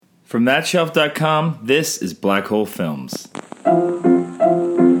From thatshelf.com, this is Black Hole Films.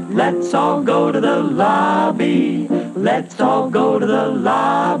 Let's all go to the lobby. Let's all go to the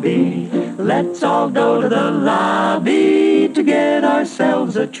lobby. Let's all go to the lobby to get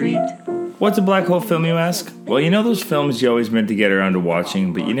ourselves a treat. What's a black hole film, you ask? Well, you know those films you always meant to get around to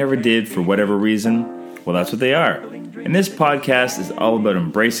watching, but you never did for whatever reason? Well, that's what they are. And this podcast is all about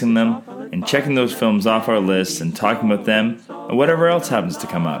embracing them and checking those films off our lists and talking about them and whatever else happens to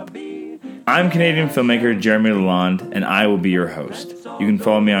come up. I'm Canadian filmmaker Jeremy Lalonde, and I will be your host. You can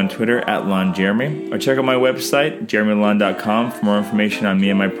follow me on Twitter at LonJeremy, or check out my website, jeremylalonde.com, for more information on me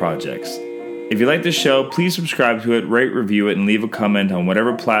and my projects. If you like the show, please subscribe to it, rate, review it, and leave a comment on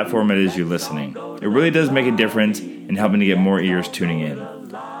whatever platform it is you're listening. It really does make a difference in helping to get more ears tuning in.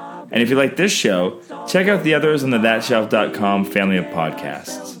 And if you like this show, check out the others on the thatshelf.com family of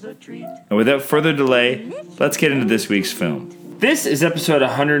podcasts. And without further delay, let's get into this week's film. This is episode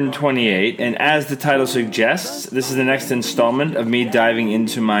 128, and as the title suggests, this is the next installment of me diving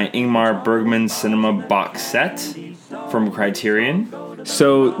into my Ingmar Bergman cinema box set from Criterion.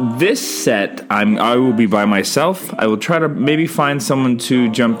 So this set, I will be by myself. I will try to maybe find someone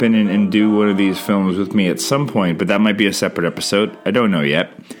to jump in and do one of these films with me at some point, but that might be a separate episode. I don't know yet.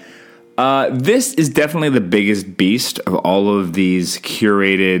 This is definitely the biggest beast of all of these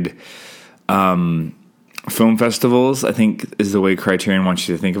curated film festivals, I think, is the way Criterion wants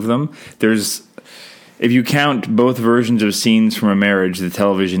you to think of them. There's, if you count both versions of Scenes from a Marriage, the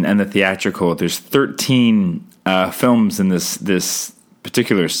television and the theatrical, there's 13 films in this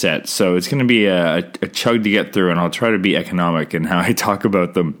particular set. So it's going to be a chug to get through, and I'll try to be economic in how I talk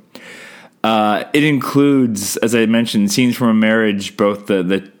about them. It includes, as I mentioned, Scenes from a Marriage, both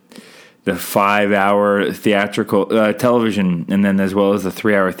the 5-hour theatrical television, and then as well as the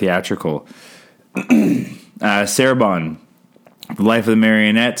 3-hour theatrical. Sarabon, The Life of the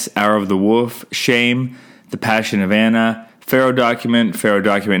Marionettes, Hour of the Wolf, Shame, The Passion of Anna, Pharaoh Document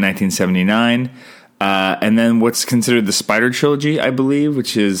 1979, and then what's considered the Spider Trilogy, I believe,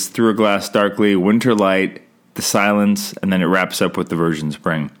 which is Through a Glass Darkly, Winter Light, The Silence, and then it wraps up with The Virgin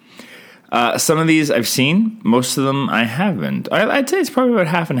Spring. Some of these I've seen, most of them I haven't. I'd say it's probably about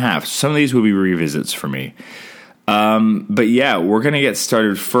half and half. Some of these will be revisits for me. But yeah, we're going to get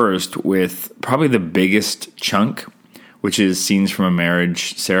started first with probably the biggest chunk, which is Scenes from a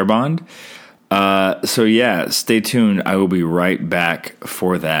Marriage, Sarabond. So yeah, stay tuned. I will be right back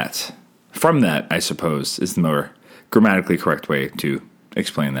for that. From that, I suppose, is the more grammatically correct way to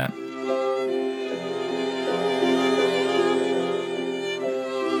explain that.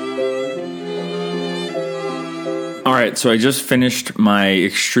 All right, so I just finished my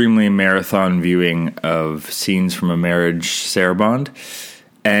extremely marathon viewing of Scenes from a Marriage, Sarabond,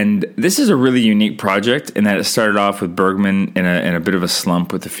 and this is a really unique project in that it started off with Bergman in a bit of a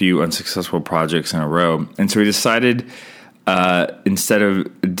slump with a few unsuccessful projects in a row, and so he decided instead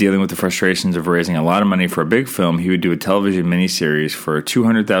of dealing with the frustrations of raising a lot of money for a big film, he would do a television miniseries for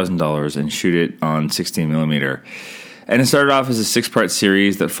 $200,000 and shoot it on 16mm. And it started off as a 6-part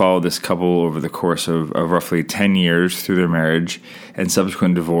series that followed this couple over the course of roughly 10 years through their marriage and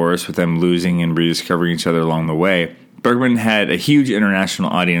subsequent divorce, with them losing and rediscovering each other along the way. Bergman had a huge international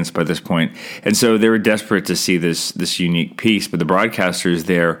audience by this point, and so they were desperate to see this unique piece, but the broadcasters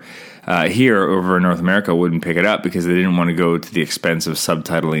there here over in North America wouldn't pick it up because they didn't want to go to the expense of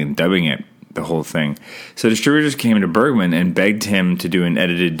subtitling and dubbing it, the whole thing. So distributors came to Bergman and begged him to do an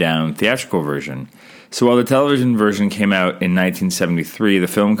edited-down theatrical version. So while the television version came out in 1973, the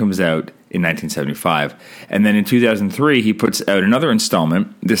film comes out in 1975. And then in 2003, he puts out another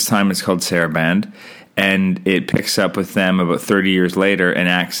installment. This time it's called Saraband, and it picks up with them about 30 years later and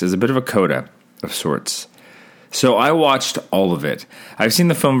acts as a bit of a coda of sorts. So I watched all of it. I've seen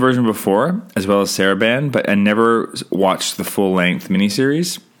the film version before, as well as Saraband, but I never watched the full-length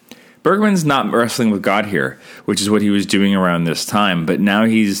miniseries. Bergman's not wrestling with God here, which is what he was doing around this time, but now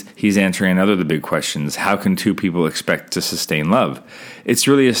he's answering another of the big questions. How can two people expect to sustain love? It's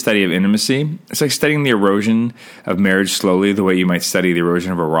really a study of intimacy. It's like studying the erosion of marriage slowly, the way you might study the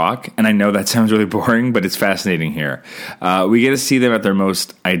erosion of a rock. And I know that sounds really boring, but it's fascinating here. We get to see them at their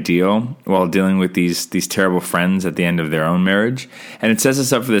most ideal while dealing with these terrible friends at the end of their own marriage. And it sets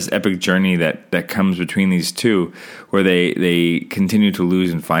us up for this epic journey that comes between these two, where they continue to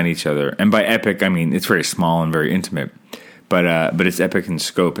lose and find each other. And by epic, I mean it's very small and very intimate, but it's epic in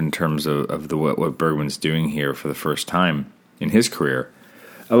scope in terms of what Bergman's doing here for the first time in his career.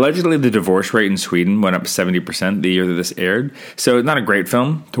 Allegedly, the divorce rate in Sweden went up 70% the year that this aired, so it's not a great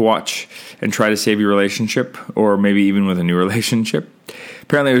film to watch and try to save your relationship, or maybe even with a new relationship.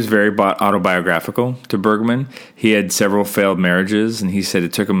 Apparently, it was very autobiographical to Bergman. He had several failed marriages, and he said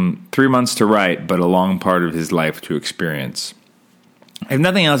it took him 3 months to write, but a long part of his life to experience. If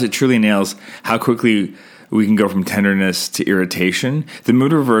nothing else, it truly nails how quickly we can go from tenderness to irritation. The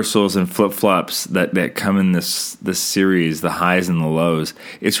mood reversals and flip-flops that come in this series, the highs and the lows,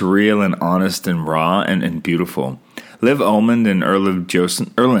 it's real and honest and raw and beautiful. Liv Ullmann and Erland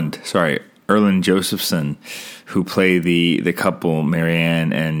Josephson, who play the couple,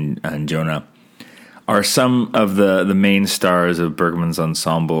 Marianne and Jonah, are some of the main stars of Bergman's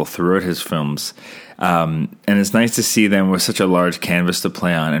ensemble throughout his films. And it's nice to see them with such a large canvas to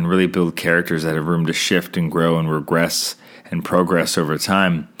play on and really build characters that have room to shift and grow and regress and progress over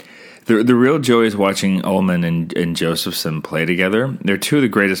time. The real joy is watching Ullmann and Josephson play together. They're two of the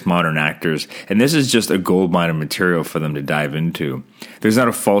greatest modern actors, and this is just a goldmine of material for them to dive into. There's not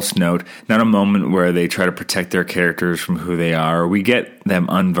a false note, not a moment where they try to protect their characters from who they are. We get them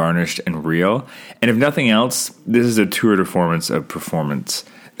unvarnished and real, and if nothing else, this is a tour de force of performance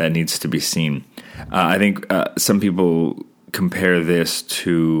that needs to be seen. I think some people compare this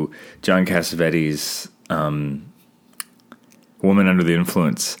to John Cassavetes' Woman Under the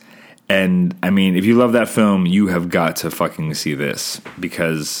Influence. And, I mean, if you love that film, you have got to fucking see this.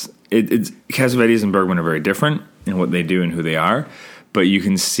 Because it's Cassavetes and Bergman are very different in what they do and who they are. But you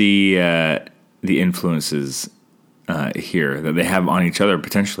can see the influences here that they have on each other,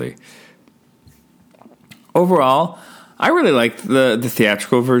 potentially. Overall, I really liked the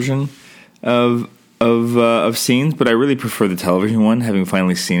theatrical version of Scenes, but I really prefer the television one, having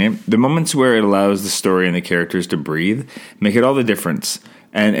finally seen it. The moments where it allows the story and the characters to breathe make it all the difference.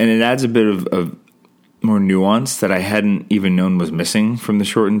 And it adds a bit of more nuance that I hadn't even known was missing from the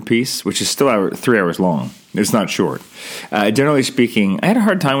shortened piece, which is still 3 hours long. It's not short. Generally speaking, I had a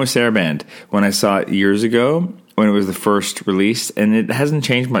hard time with Sarabande when I saw it years ago, when it was the first release, and it hasn't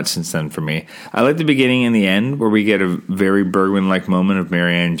changed much since then for me. I like the beginning and the end, where we get a very Bergman-like moment of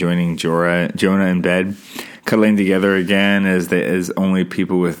Marianne joining Jonah in bed, cuddling together again as only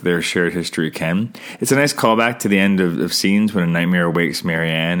people with their shared history can. It's a nice callback to the end of Scenes when a nightmare awakes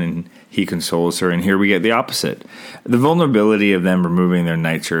Marianne and he consoles her, and here we get the opposite. The vulnerability of them removing their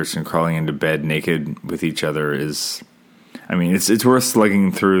nightshirts and crawling into bed naked with each other is, I mean, it's worth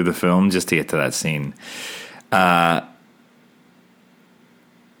slugging through the film just to get to that scene. And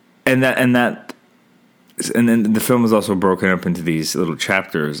then the film is also broken up into these little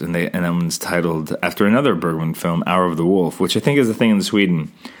chapters, and that one's titled after another Bergman film, Hour of the Wolf, which I think is a thing in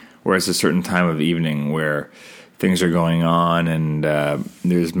Sweden, where it's a certain time of evening where things are going on, and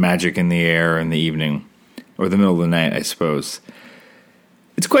there's magic in the air in the evening, or the middle of the night, I suppose.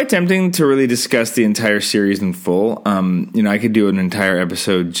 It's quite tempting to really discuss the entire series in full. I could do an entire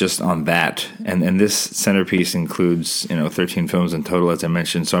episode just on that, and this centerpiece includes 13 films in total, as I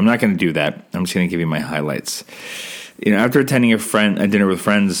mentioned. So I'm not going to do that. I'm just going to give you my highlights. After attending a dinner with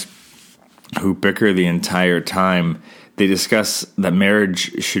friends who bicker the entire time, they discuss that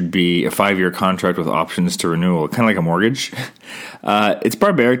marriage should be a 5-year contract with options to renewal, kind of like a mortgage. It's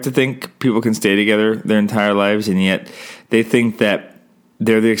barbaric to think people can stay together their entire lives, and yet they think that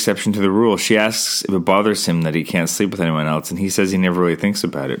they're the exception to the rule. She asks if it bothers him that he can't sleep with anyone else, and he says he never really thinks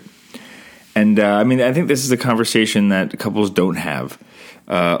about it. And, I think this is a conversation that couples don't have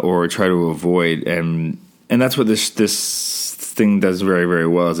or try to avoid, and that's what this thing does very, very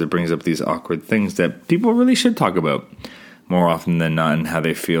well, is it brings up these awkward things that people really should talk about more often than not, and how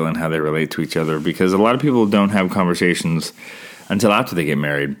they feel and how they relate to each other, because a lot of people don't have conversations until after they get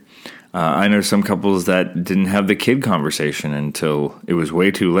married. I know some couples that didn't have the kid conversation until it was way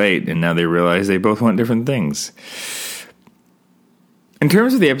too late, and now they realize they both want different things. In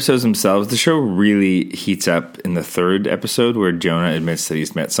terms of the episodes themselves, the show really heats up in the 3rd episode, where Jonah admits that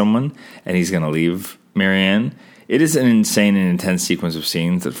he's met someone and he's going to leave Marianne. It is an insane and intense sequence of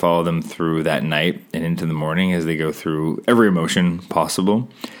scenes that follow them through that night and into the morning as they go through every emotion possible.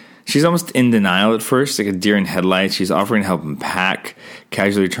 She's almost in denial at first, like a deer in headlights. She's offering to help him pack,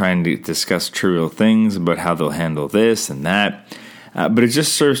 casually trying to discuss trivial things about how they'll handle this and that. But it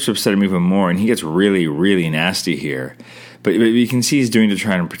just serves to upset him even more, and he gets really, really nasty here. But you can see he's doing to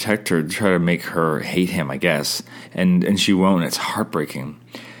try and protect her, to try to make her hate him, I guess. And she won't. It's heartbreaking.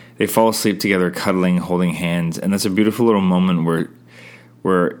 They fall asleep together, cuddling, holding hands, and that's a beautiful little moment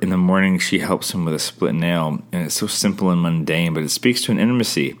where in the morning she helps him with a split nail, and it's so simple and mundane, but it speaks to an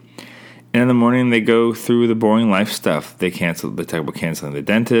intimacy. And in the morning, they go through the boring life stuff. They talk about canceling the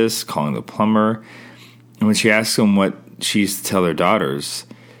dentist, calling the plumber. And when she asks them what she's to tell their daughters,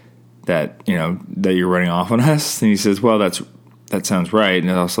 that you're running off on us, and he says, well, that sounds right, and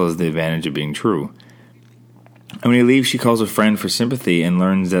it also has the advantage of being true. And when he leaves, she calls a friend for sympathy and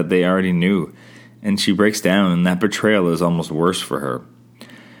learns that they already knew. And she breaks down, and that betrayal is almost worse for her.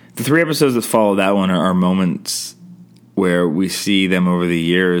 The 3 episodes that follow that one are moments where we see them over the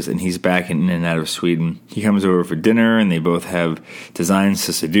years, and he's back in and out of Sweden. He comes over for dinner, and they both have designs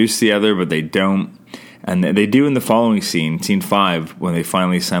to seduce the other, but they don't. And they do in the following scene 5, when they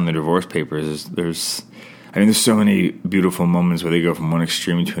finally sign the divorce papers. There's so many beautiful moments where they go from one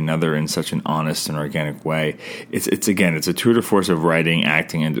extreme to another in such an honest and organic way. It's a tour de force of writing,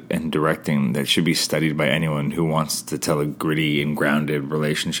 acting, and directing that should be studied by anyone who wants to tell a gritty and grounded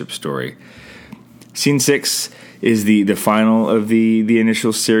relationship story. Scene 6 is the final of the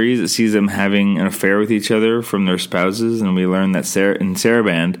initial series. It sees them having an affair with each other from their spouses, and we learn that in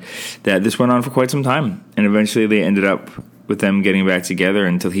Saraband that this went on for quite some time, and eventually they ended up with them getting back together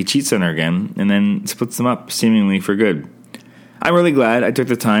until he cheats on her again and then splits them up, seemingly for good. I'm really glad I took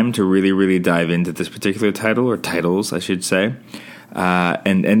the time to really, really dive into this particular title, or titles, I should say,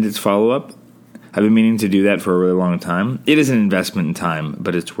 and its follow-up. I've been meaning to do that for a really long time. It is an investment in time,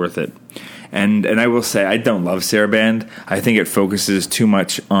 but it's worth it. And I will say, I don't love Saraband. I think it focuses too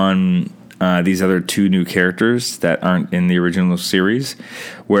much on these other 2 new characters that aren't in the original series,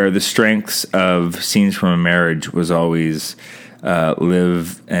 where the strengths of Scenes from a Marriage was always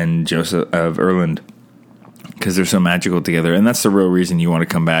Liv and Joseph of Erland, because they're so magical together, and that's the real reason you want to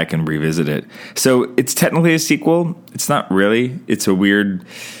come back and revisit it. So it's technically a sequel. It's not really. It's a weird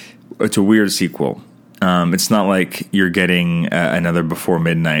sequel. It's not like you're getting another Before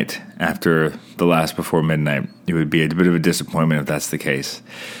Midnight after the last Before Midnight. It would be a bit of a disappointment if that's the case.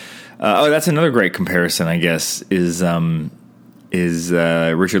 That's another great comparison, I guess, is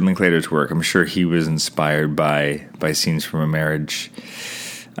Richard Linklater's work. I'm sure he was inspired by Scenes from a Marriage.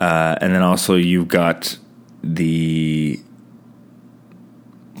 And then also you've got the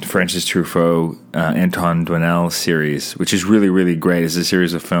Francis Truffaut, Antoine Doinel series, which is really, really great. It's a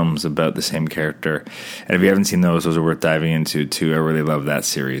series of films about the same character. And if you haven't seen those are worth diving into, too. I really love that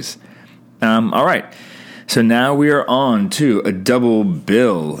series. All right. So now we are on to a double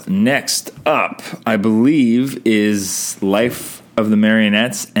bill. Next up, I believe, is Life of the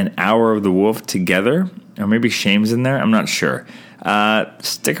Marionettes and Hour of the Wolf together. Or maybe Shame's in there. I'm not sure.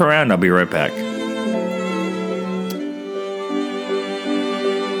 Stick around. I'll be right back.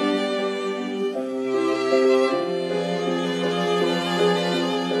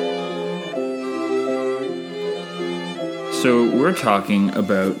 So we're talking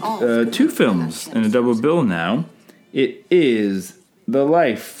about 2 films in a double bill now. It is From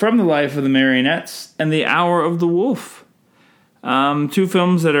the Life of the Marionettes and The Hour of the Wolf. 2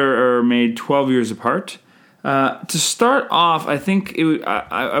 films that are made 12 years apart. To start off, I think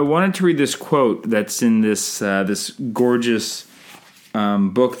I wanted to read this quote that's in this gorgeous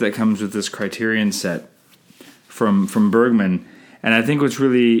book that comes with this Criterion set from Bergman. And I think what's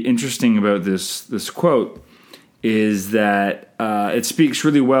really interesting about this quote is that it speaks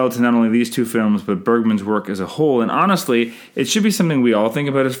really well to not only these 2 films, but Bergman's work as a whole. And honestly, it should be something we all think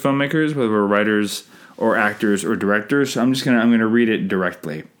about as filmmakers, whether we're writers or actors or directors. So I'm going to read it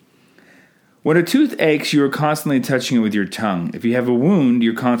directly. When a tooth aches, you are constantly touching it with your tongue. If you have a wound,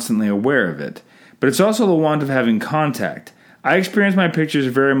 you're constantly aware of it. But it's also the want of having contact. I experience my pictures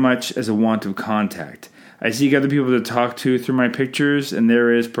very much as a want of contact. I seek other people to talk to through my pictures, and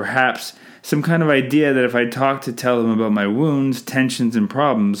there is, perhaps, some kind of idea that if I talk to tell them about my wounds, tensions, and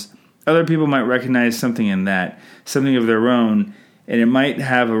problems, other people might recognize something in that, something of their own, and it might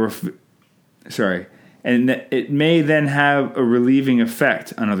have it may then have a relieving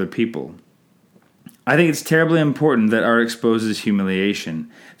effect on other people. I think it's terribly important that art exposes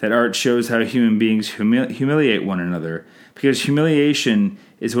humiliation, that art shows how human beings humiliate one another, because humiliation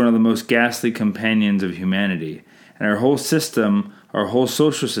is one of the most ghastly companions of humanity, and our whole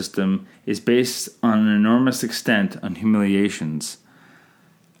social system is based on an enormous extent on humiliations.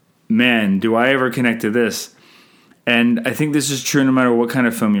 Man, do I ever connect to this. And I think this is true no matter what kind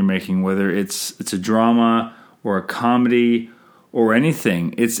of film you're making, whether it's a drama or a comedy or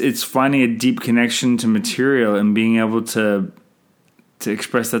anything. It's finding a deep connection to material and being able to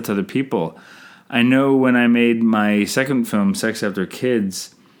express that to other people. I know when I made my second film, Sex After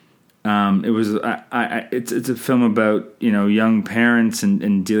Kids, it's a film about young parents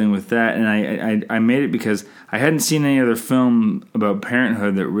and dealing with that, and I made it because I hadn't seen any other film about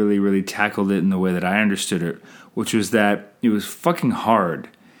parenthood that really, really tackled it in the way that I understood it, which was that it was fucking hard,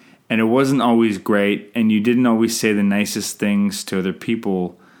 and it wasn't always great, and you didn't always say the nicest things to other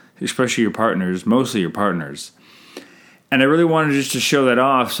people, especially your partners, mostly your partners. And I really wanted just to show that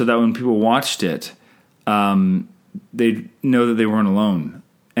off so that when people watched it, they'd know that they weren't alone.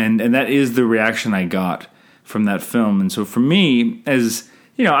 And that is the reaction I got from that film. And so for me, as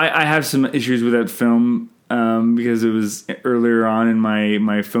you know, I have some issues with that film because it was earlier on in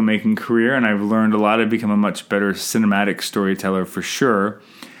my filmmaking career, and I've learned a lot. I've become a much better cinematic storyteller for sure.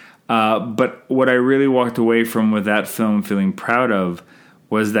 But what I really walked away from with that film feeling proud of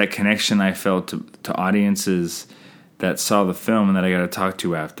was that connection I felt to audiences that saw the film and that I got to talk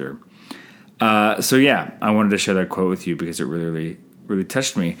to after. So yeah, I wanted to share that quote with you because it really, really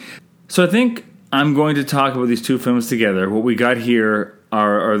touched me. So I think I'm going to talk about these two films together. What we got here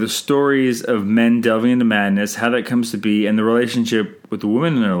are the stories of men delving into madness, how that comes to be, and the relationship with the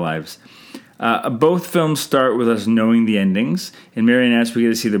women in their lives. Both films start with us knowing the endings. In Marionettes, we get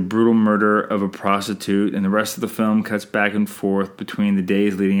to see the brutal murder of a prostitute, and the rest of the film cuts back and forth between the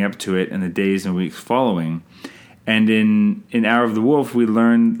days leading up to it and the days and weeks following. And in Hour of the Wolf, we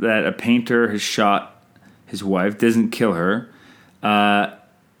learn that a painter has shot his wife, doesn't kill her,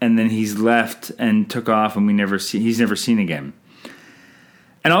 and then he's left and took off, and he's never seen again.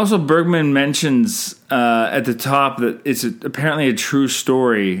 And also, Bergman mentions at the top that it's apparently a true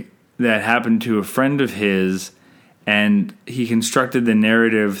story that happened to a friend of his, and he constructed the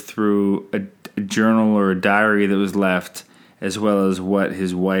narrative through a journal or a diary that was left, as well as what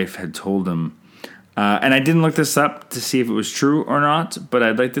his wife had told him. And I didn't look this up to see if it was true or not, but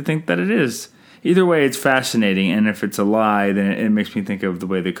I'd like to think that it is. Either way, it's fascinating, and if it's a lie, then it makes me think of the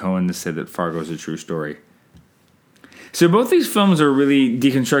way the Coens said that Fargo is a true story. So both these films are really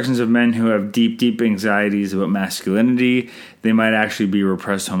deconstructions of men who have deep, deep anxieties about masculinity. They might actually be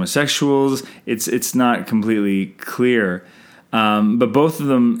repressed homosexuals. It's not completely clear. But both of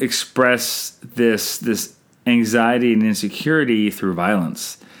them express this anxiety and insecurity through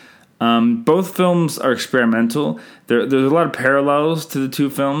violence. Both films are experimental. There's a lot of parallels to the two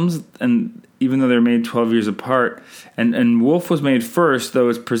films, and even though they're made 12 years apart, and Wolf was made first, though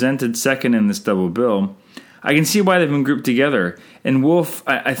it's presented second in this double bill, I can see why they've been grouped together. In Wolf,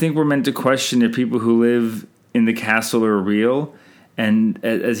 I think we're meant to question if people who live in the castle are real, and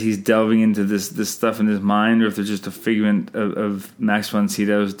as he's delving into this stuff in his mind, or if they're just a figment of Max von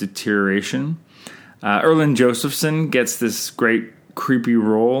Sydow's deterioration. Erland Josephson gets this great creepy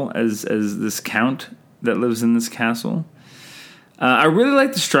role as this count that lives in this castle. I really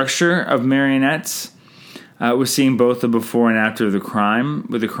like the structure of Marionettes. We're seeing both the before and after of the crime,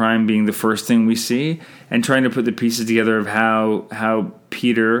 with the crime being the first thing we see, and trying to put the pieces together of how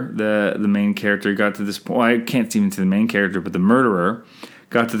Peter, the main character, got to this point. Well, I can't even say the main character, but the murderer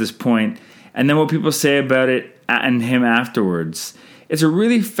got to this point, and then what people say about it and him afterwards. It's a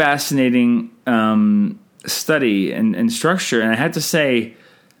really fascinating study and structure, and I had to say,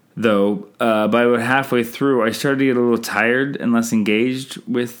 though, by about halfway through, I started to get a little tired and less engaged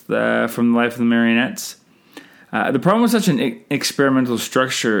with From the Life of the Marionettes. The problem with such an experimental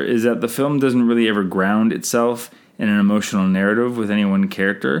structure is that the film doesn't really ever ground itself in an emotional narrative with any one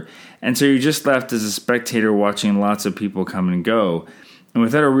character, and so you're just left as a spectator watching lots of people come and go, and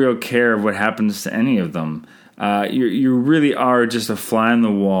without a real care of what happens to any of them. You really are just a fly on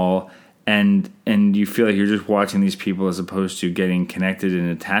the wall, and you feel like you're just watching these people as opposed to getting connected and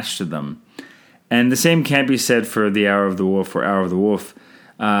attached to them. And the same can't be said for The Hour of the Wolf or Hour of the Wolf.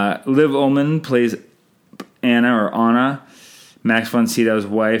 Liv Ullmann plays Anna, Max von Sydow's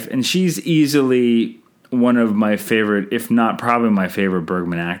wife, and she's easily one of my favorite, if not probably my favorite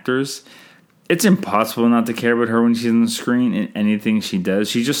Bergman actors. It's impossible not to care about her when she's on the screen in anything she does.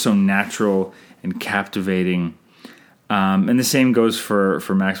 She's just so natural and captivating. And the same goes for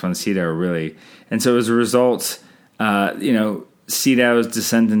Max von Sydow, really. And so as a result, Sydow's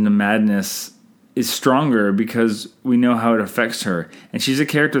descent into madness is stronger because we know how it affects her. And she's a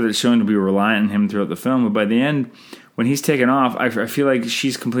character that's shown to be reliant on him throughout the film. But by the end, when he's taken off, I feel like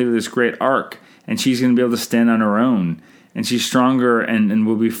she's completed this great arc, and she's going to be able to stand on her own. And she's stronger and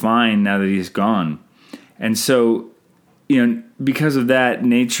will be fine now that he's gone. And so, because of that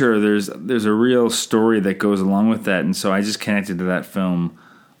nature, there's a real story that goes along with that. And so I just connected to that film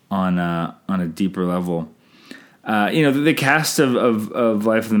on a deeper level. The cast of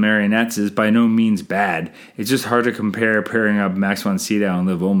Life of the Marionettes is by no means bad. It's just hard to compare pairing up Max von Sydow and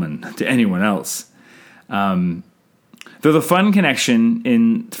Liv Ullmann to anyone else. Though the fun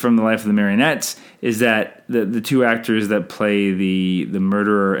connection from the Life of the Marionettes is that the two actors that play the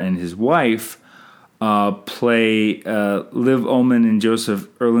murderer and his wife play Liv Ullmann and Joseph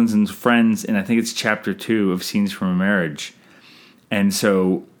Erlandsen's friends, and I think it's chapter 2 of Scenes from a Marriage. And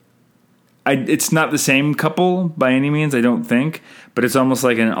so it's not the same couple by any means, I don't think, but it's almost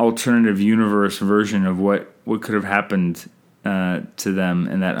like an alternative universe version of what could have happened to them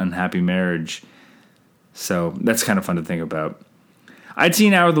in that unhappy marriage. So that's kind of fun to think about. I'd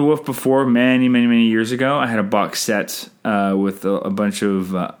seen Hour of the Wolf before many years ago. I had a box set with a bunch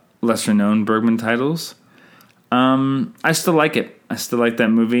of lesser-known Bergman titles. I still like it. I still like that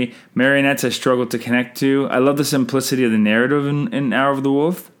movie. Marionettes I struggled to connect to. I love the simplicity of the narrative in Hour of the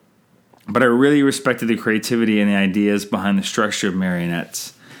Wolf, but I really respected the creativity and the ideas behind the structure of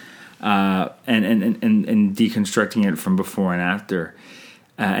Marionettes, and deconstructing it from before and after.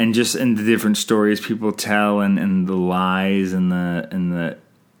 And just in the different stories people tell, and the lies and the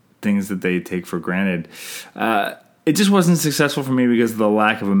things that they take for granted, it just wasn't successful for me because of the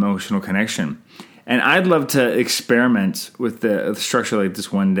lack of emotional connection. And I'd love to experiment with the structure like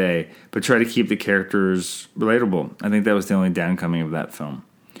this one day, but try to keep the characters relatable. I think that was the only downcoming of that film.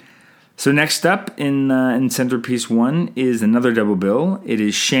 So next up in Centerpiece 1 is another double bill. It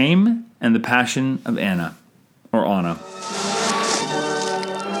is Shame and the Passion of Anna, or Anna.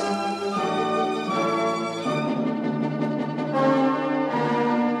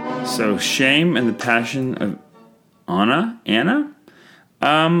 So, Shame and the Passion of Anna?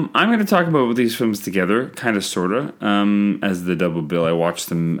 I'm going to talk about these films together, kind of, sort of, as the double bill. I watched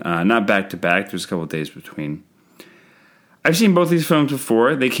them not back to back. There's a couple of days between. I've seen both these films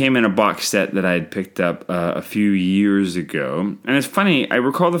before. They came in a box set that I had picked up a few years ago. And it's funny, I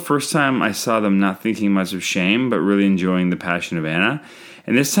recall the first time I saw them not thinking much of Shame, but really enjoying The Passion of Anna.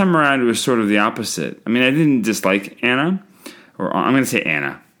 And this time around, it was sort of the opposite. I mean, I didn't dislike Anna, or I'm going to say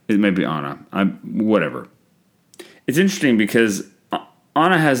Anna. It might be Anna. Whatever. It's interesting because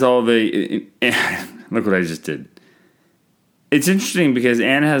Anna has all the... Look what I just did. It's interesting because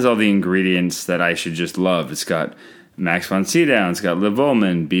Anna has all the ingredients that I should just love. It's got Max von Sydow, it's got Liv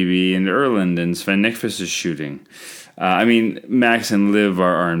Ullmann, Bibi and Erland, and Sven Nykvist is shooting. Max and Liv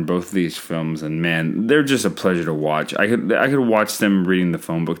are in both of these films, and man, they're just a pleasure to watch. I could watch them reading the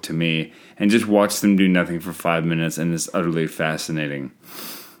phone book to me, and just watch them do nothing for 5 minutes, and it's utterly fascinating.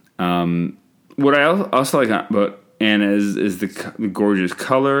 What I also like about Anna is the gorgeous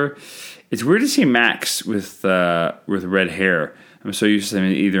color. It's weird to see Max with red hair. I'm so used to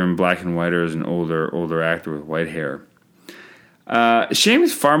him either in black and white or as an older actor with white hair. Shame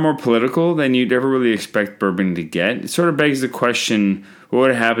is far more political than you'd ever really expect Bergman to get. It sort of begs the question, what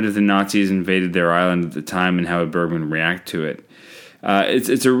would have happened if the Nazis invaded their island at the time, and how would Bergman react to it?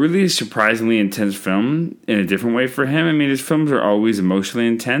 It's a really surprisingly intense film in a different way for him. I mean, his films are always emotionally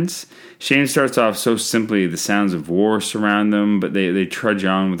intense. Shame starts off so simply, the sounds of war surround them, but they trudge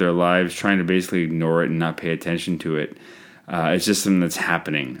on with their lives, trying to basically ignore it and not pay attention to it. It's just something that's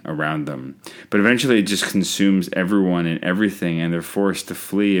happening around them. But eventually it just consumes everyone and everything, and they're forced to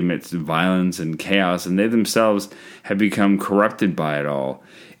flee amidst violence and chaos, and they themselves have become corrupted by it all.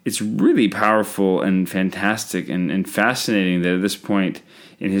 It's really powerful and fantastic and fascinating that at this point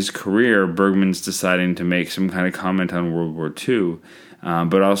in his career, Bergman's deciding to make some kind of comment on World War II,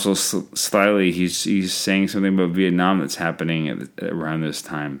 but also slyly he's saying something about Vietnam that's happening around this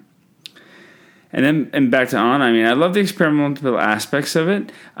time. And back to Anna, I mean, I love the experimental aspects of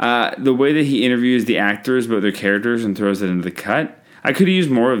it. The way that he interviews the actors about their characters and throws it into the cut. I could have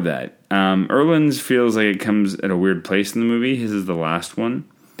used more of that. Erland's feels like it comes at a weird place in the movie. His is the last one.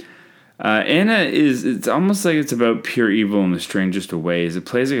 Anna it's almost like it's about pure evil in the strangest of ways. It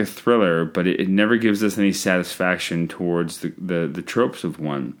plays like a thriller, but it never gives us any satisfaction towards the tropes of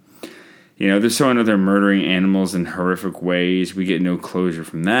one. You know, they're showing how they're murdering animals in horrific ways. We get no closure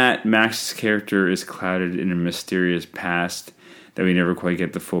from that. Max's character is clouded in a mysterious past that we never quite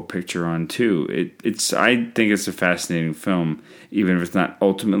get the full picture on, too. I think it's a fascinating film, even if it's not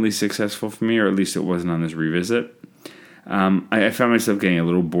ultimately successful for me, or at least it wasn't on this revisit. I found myself getting a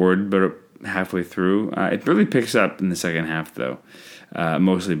little bored, but halfway through. It really picks up in the second half, though,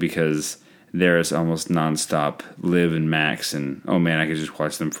 mostly because there is almost nonstop Liv and Max, and oh man, I could just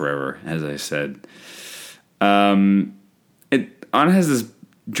watch them forever, as I said. Anna has this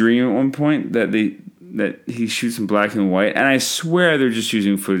dream at one point that he shoots in black and white, and I swear they're just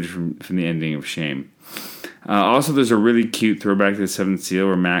using footage from the ending of Shame. Also, there's a really cute throwback to The Seventh Seal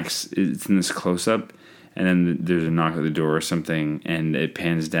where Max is in this close-up, and then there's a knock at the door or something, and it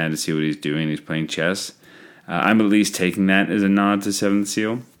pans down to see what he's doing. He's playing chess. I'm at least taking that as a nod to Seventh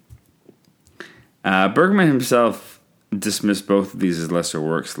Seal. Bergman himself dismissed both of these as lesser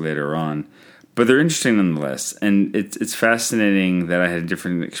works later on, but they're interesting nonetheless, and it's fascinating that I had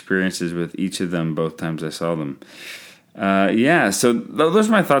different experiences with each of them both times I saw them. So those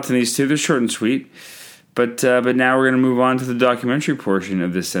are my thoughts on these two. They're short and sweet, but now we're going to move on to the documentary portion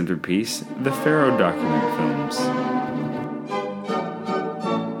of this centerpiece, the Pharaoh document films.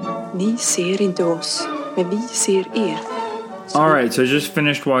 Ni ser inte oss, men vi ser er. All right, so I just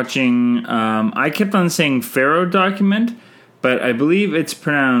finished watching. I kept on saying Pharaoh document, but I believe it's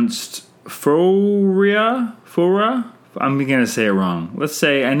pronounced Fora. I'm going to say it wrong. Let's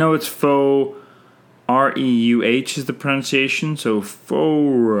say, I know it's Fo, Reuh is the pronunciation, so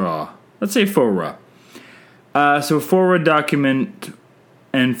Fora. Let's say Fora. So Fora document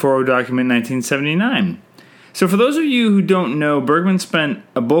and Foro document 1979. So for those of you who don't know, Bergman spent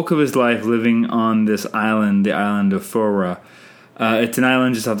a bulk of his life living on this island, the island of Fora. It's an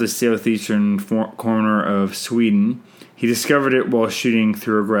island just off the southeastern corner of Sweden. He discovered it while shooting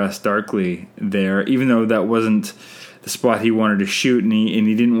Through Grass Darkly there, even though that wasn't the spot he wanted to shoot, and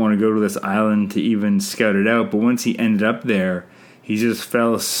he didn't want to go to this island to even scout it out. But once he ended up there, he just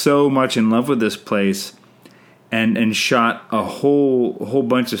fell so much in love with this place and shot a whole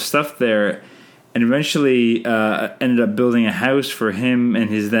bunch of stuff there, and eventually ended up building a house for him and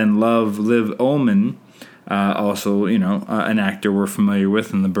his then love, Liv Ullmann, also, an actor we're familiar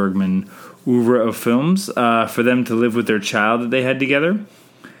with in the Bergman oeuvre of films, for them to live with their child that they had together.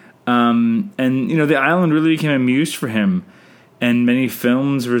 And the island really became a muse for him, and many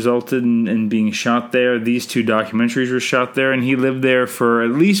films resulted in being shot there. These 2 documentaries were shot there, and he lived there for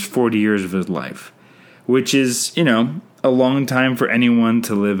at least 40 years of his life, which is, a long time for anyone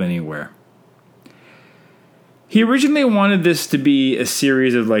to live anywhere. He originally wanted this to be a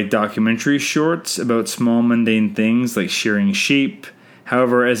series of documentary shorts about small mundane things like shearing sheep.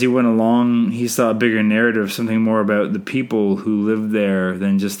 However, as he went along, he saw a bigger narrative, something more about the people who lived there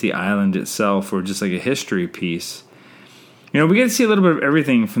than just the island itself, or just like a history piece. We get to see a little bit of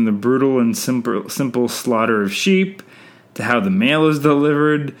everything, from the brutal and simple slaughter of sheep to how the mail is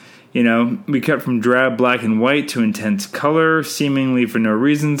delivered. We cut from drab black and white to intense color, seemingly for no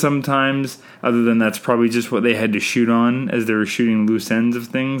reason sometimes, other than that's probably just what they had to shoot on as they were shooting loose ends of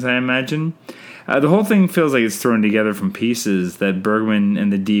things, I imagine. The whole thing feels like it's thrown together from pieces that Bergman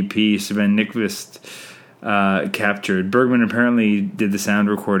and the DP, Sven Nykvist, captured. Bergman apparently did the sound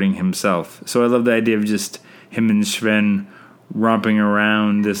recording himself. So I love the idea of just him and Sven romping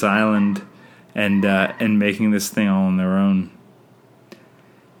around this island and making this thing all on their own.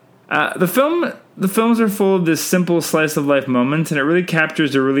 The films are full of this simple slice of life moments, and it really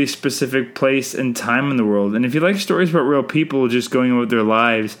captures a really specific place and time in the world. And if you like stories about real people just going about their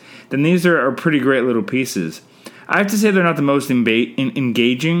lives, then these are pretty great little pieces. I have to say they're not the most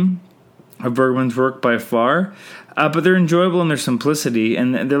engaging of Bergman's work by far, but they're enjoyable in their simplicity,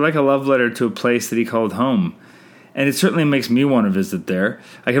 and they're like a love letter to a place that he called home. And it certainly makes me want to visit there.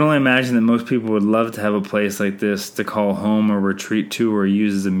 I can only imagine that most people would love to have a place like this to call home or retreat to or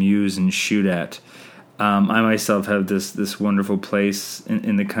use as a muse and shoot at. I myself have this wonderful place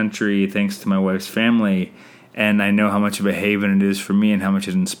in the country thanks to my wife's family, and I know how much of a haven it is for me and how much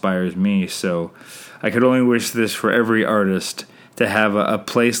it inspires me. So I could only wish this for every artist, to have a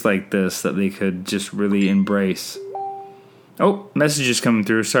place like this that they could just really embrace. Oh, message is coming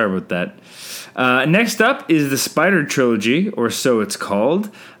through. Sorry about that. Next up is the Spider Trilogy, or so it's called.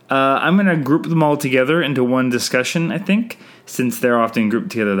 I'm going to group them all together into one discussion, I think, since they're often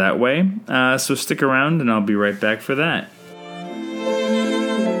grouped together that way. So stick around, and I'll be right back for that.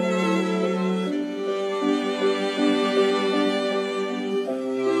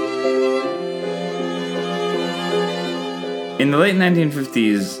 In the late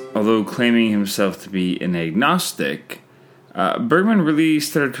 1950s, although claiming himself to be an agnostic, Bergman really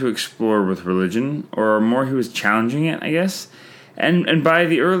started to explore with religion, or more he was challenging it, I guess. And by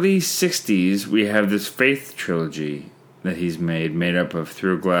the early 60s, we have this Faith trilogy that he's made up of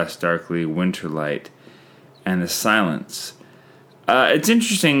Through Glass Darkly, Winterlight, and The Silence. It's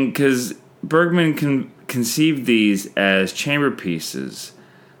interesting because Bergman conceived these as chamber pieces,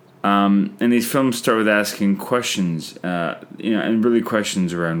 and these films start with asking questions, and really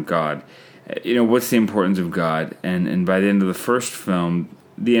questions around God. What's the importance of God? And by the end of the first film,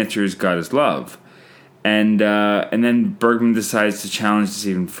 the answer is God is love. And then Bergman decides to challenge this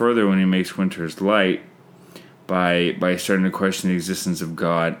even further when he makes Winter's Light by starting to question the existence of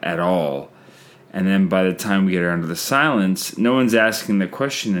God at all. And then by the time we get around to The Silence, no one's asking the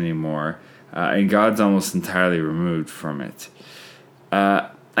question anymore, and God's almost entirely removed from it.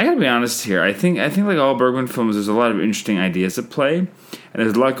 I gotta be honest here. I think like all Bergman films, there's a lot of interesting ideas at play, and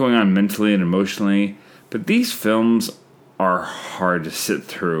there's a lot going on mentally and emotionally. But these films are hard to sit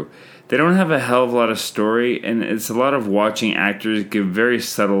through. They don't have a hell of a lot of story, and it's a lot of watching actors give very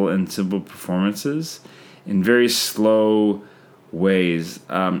subtle and simple performances in very slow ways.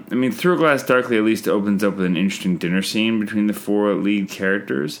 Through Glass Darkly at least opens up with an interesting dinner scene between the 4 lead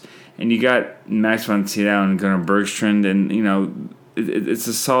characters, and you got Max von Sydow and Gunnar Bergstrand, and it's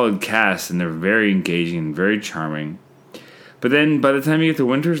a solid cast, and they're very engaging and very charming. But then by the time you get to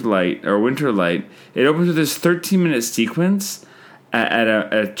Winter Light, it opens with this 13-minute sequence at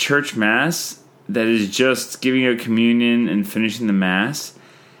a church mass that is just giving out communion and finishing the mass.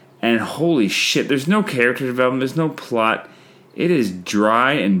 And holy shit, there's no character development, there's no plot. It is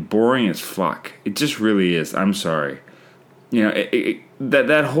dry and boring as fuck. It just really is. I'm sorry. You know,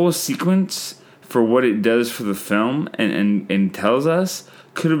 that whole sequence, for what it does for the film and tells us,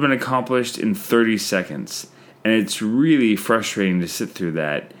 could have been accomplished in 30 seconds. And it's really frustrating to sit through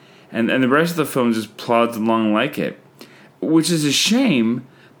that. And the rest of the film just plods along like it. Which is a shame,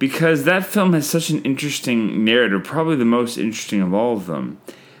 because that film has such an interesting narrative, probably the most interesting of all of them.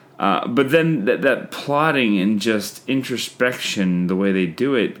 But then that plotting and just introspection, the way they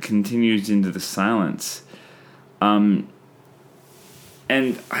do it, continues into the silence. And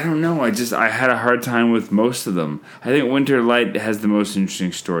I don't know, I had a hard time with most of them. I think Winter Light has the most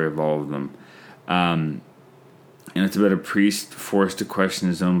interesting story of all of them. And it's about a priest forced to question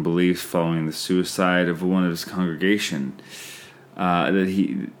his own beliefs following the suicide of one of his congregation.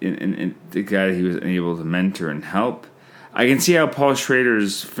 The guy that he was unable to mentor and help. I can see how Paul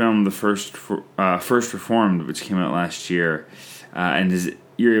Schrader's film, The First Reformed, which came out last year, and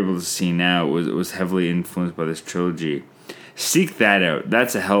you're able to see now, was heavily influenced by this trilogy. Seek that out.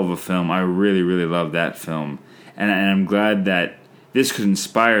 That's a hell of a film. I really, really love that film. And I'm glad that this could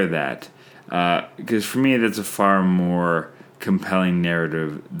inspire that. Because for me, that's a far more compelling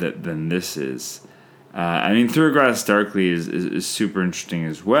narrative than this is. I mean, Through Glass Darkly is super interesting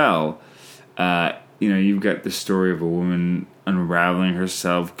as well. You've got the story of a woman unraveling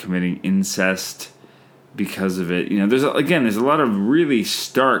herself, committing incest because of it. There's a lot of really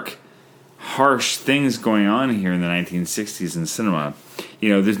stark, harsh things going on here in the 1960s in cinema.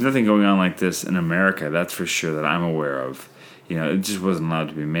 There's nothing going on like this in America, that's for sure, that I'm aware of. It just wasn't allowed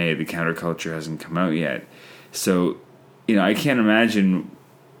to be made. The counterculture hasn't come out yet. So, I can't imagine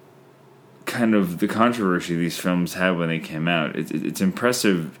kind of the controversy these films had when they came out. It's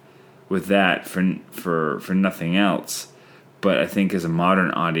impressive with that for nothing else. But I think as a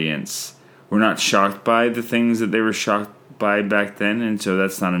modern audience, we're not shocked by the things that they were shocked by back then, and so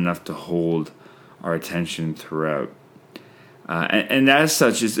that's not enough to hold our attention throughout. And as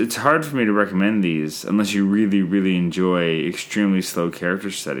such, it's hard for me to recommend these unless you really, really enjoy extremely slow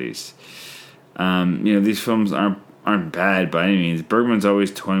character studies. These films aren't bad by any means. Bergman's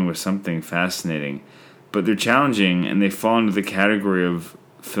always toying with something fascinating, but they're challenging, and they fall into the category of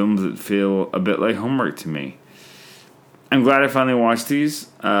films that feel a bit like homework to me. I'm glad I finally watched these.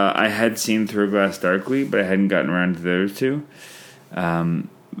 I had seen Through Glass Darkly, but I hadn't gotten around to those two.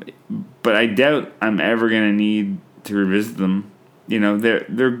 But I doubt I'm ever going to need to revisit them.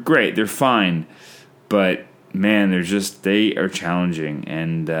 They're great, they're fine, but man, they are challenging,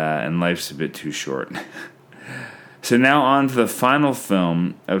 and life's a bit too short. So now on to the final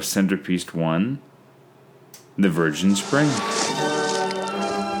film of Centerpiece 1, The Virgin Spring.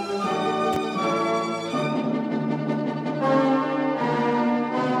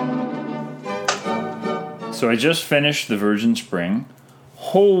 So I just finished The Virgin Spring.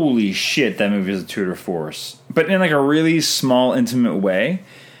 Holy shit, that movie is a tour de force. But in like a really small, intimate way.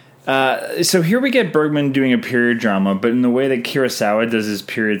 So here we get Bergman doing a period drama, but in the way that Kurosawa does his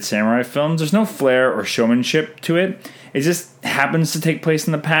period samurai films, there's no flair or showmanship to it. It just happens to take place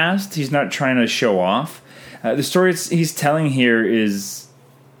in the past. He's not trying to show off. The story he's telling here is,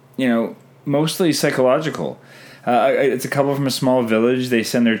 mostly psychological. It's a couple from a small village. They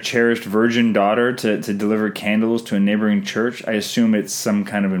send their cherished virgin daughter to deliver candles to a neighboring church. I assume it's some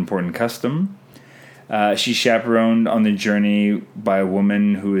kind of important custom. She's chaperoned on the journey by a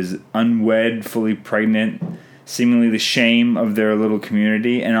woman who is unwed, fully pregnant, seemingly the shame of their little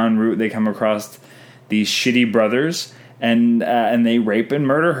community. And en route, they come across these shitty brothers, and they rape and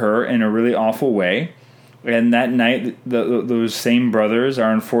murder her in a really awful way. And that night, those same brothers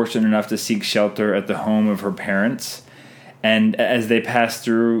are unfortunate enough to seek shelter at the home of her parents. And as they pass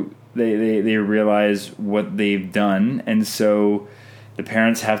through, they realize what they've done. And so the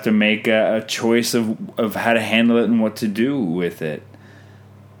parents have to make a choice of how to handle it and what to do with it.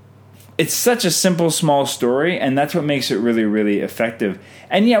 It's such a simple, small story, and that's what makes it really, really effective.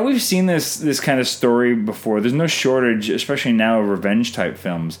 And yeah, we've seen this kind of story before. There's no shortage, especially now, of revenge-type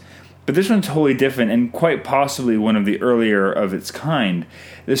films. But this one's totally different, and quite possibly one of the earlier of its kind.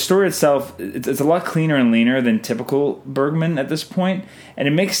 The story itself, it's a lot cleaner and leaner than typical Bergman at this point, and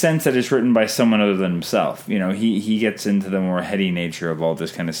it makes sense that it's written by someone other than himself. He gets into the more heady nature of all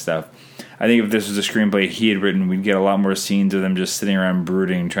this kind of stuff. I think if this was a screenplay he had written, we'd get a lot more scenes of them just sitting around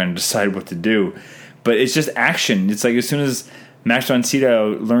brooding, trying to decide what to do. But it's just action. It's like as soon as Max von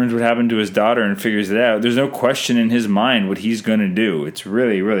Sydow learns what happened to his daughter and figures it out. There's no question in his mind what he's going to do. It's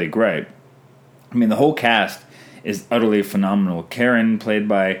really, really great. I mean, the whole cast is utterly phenomenal. Karen, played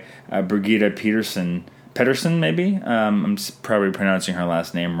by Birgitte Pedersen, maybe? I'm probably pronouncing her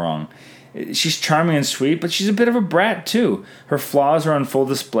last name wrong. She's charming and sweet, but she's a bit of a brat, too. Her flaws are on full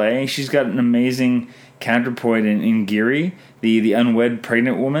display. She's got an amazing counterpoint in Giri, the unwed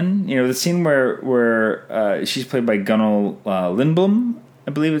pregnant woman. You know, the scene where she's played by Gunnel Lindblom,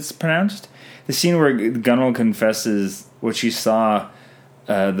 I believe it's pronounced. The scene where Gunnel confesses what she saw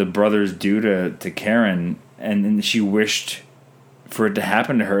the brothers do to Karen, and she wished for it to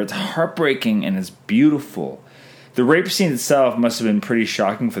happen to her. It's heartbreaking and it's beautiful. The rape scene itself must have been pretty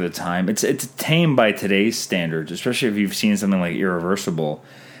shocking for the time. It's tame by today's standards, especially if you've seen something like Irreversible.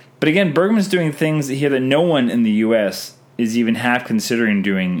 But again, Bergman's doing things here that no one in the U.S. is even half considering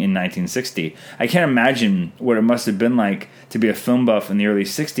doing in 1960. I can't imagine what it must have been like to be a film buff in the early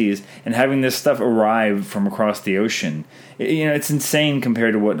 60s and having this stuff arrive from across the ocean. It's insane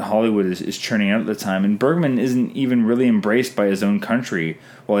compared to what Hollywood is churning out at the time. And Bergman isn't even really embraced by his own country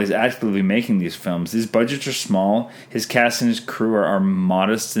while he's actively making these films. His budgets are small. His cast and his crew are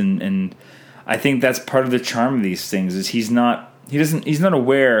modest, and I think that's part of the charm of these things. Is he's not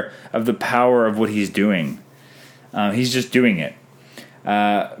aware of the power of what he's doing. He's just doing it.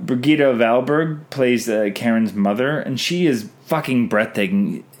 Birgitte Valberg plays Karen's mother, and she is fucking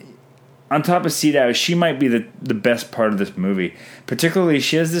breathtaking. On top of Sydow, she might be the best part of this movie. Particularly,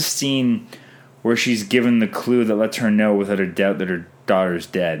 she has this scene where she's given the clue that lets her know without a doubt that her daughter's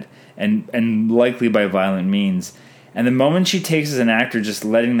dead, and likely by violent means. And the moment she takes as an actor, just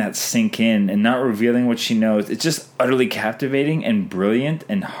letting that sink in and not revealing what she knows, it's just utterly captivating and brilliant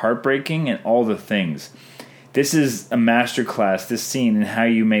and heartbreaking and all the things. This is a masterclass, this scene, in how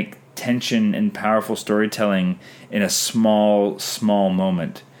you make tension and powerful storytelling in a small, small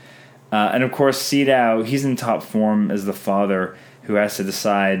moment. And of course, Sydow, he's in top form as the father who has to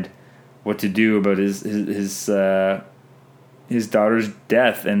decide what to do about his daughter's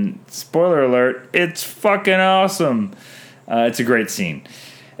death. And spoiler alert, it's fucking awesome. It's a great scene.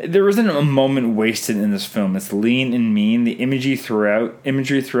 There isn't a moment wasted in this film. It's lean and mean. The imagery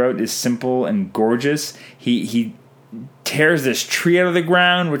throughout is simple and gorgeous. He tears this tree out of the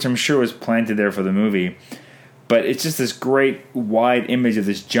ground, which I'm sure was planted there for the movie. But it's just this great wide image of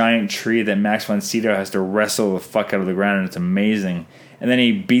this giant tree that Max von Sydow has to wrestle the fuck out of the ground, and it's amazing. And then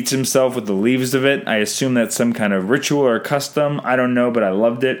he beats himself with the leaves of it. I assume that's some kind of ritual or custom. I don't know, but I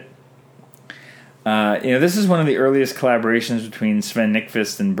loved it. This is one of the earliest collaborations between Sven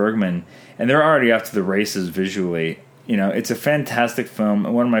Nykvist and Bergman, and they're already off to the races visually. It's a fantastic film,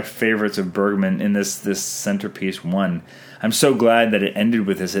 and one of my favorites of Bergman in this centerpiece one. I'm so glad that it ended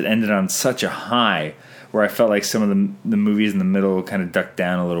with this. It ended on such a high, where I felt like some of the movies in the middle kind of ducked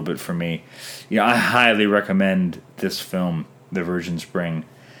down a little bit for me. I highly recommend this film, The Virgin Spring.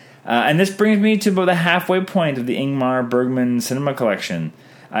 And this brings me to about the halfway point of the Ingmar Bergman cinema collection.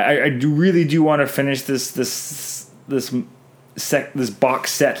 I really do want to finish this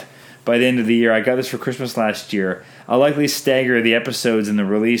box set by the end of the year. I got this for Christmas last year. I'll likely stagger the episodes and the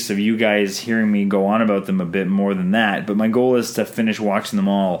release of you guys hearing me go on about them a bit more than that, but my goal is to finish watching them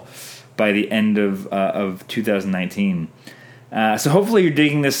all by the end of 2019. So hopefully you're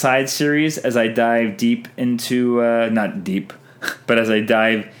digging this side series as I dive deep into, not deep, but as I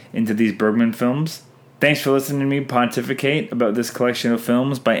dive into these Bergman films. Thanks for listening to me pontificate about this collection of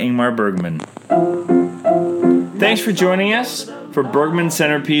films by Ingmar Bergman. Thanks for joining us for Bergman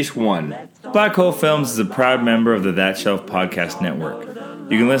Centerpiece 1. Black Hole Films is a proud member of the That Shelf Podcast Network.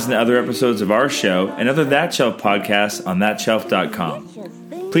 You can listen to other episodes of our show and other That Shelf podcasts on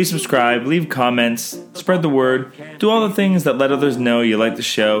thatshelf.com. Please subscribe, leave comments, spread the word, do all the things that let others know you like the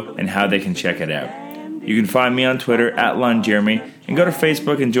show and how they can check it out. You can find me on Twitter @LonJeremy and go to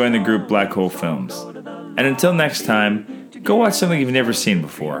Facebook and join the group Black Hole Films. And until next time, go watch something you've never seen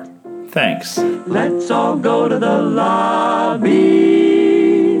before. Thanks. Let's all go to the lobby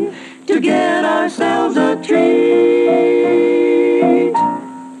to get ourselves a treat.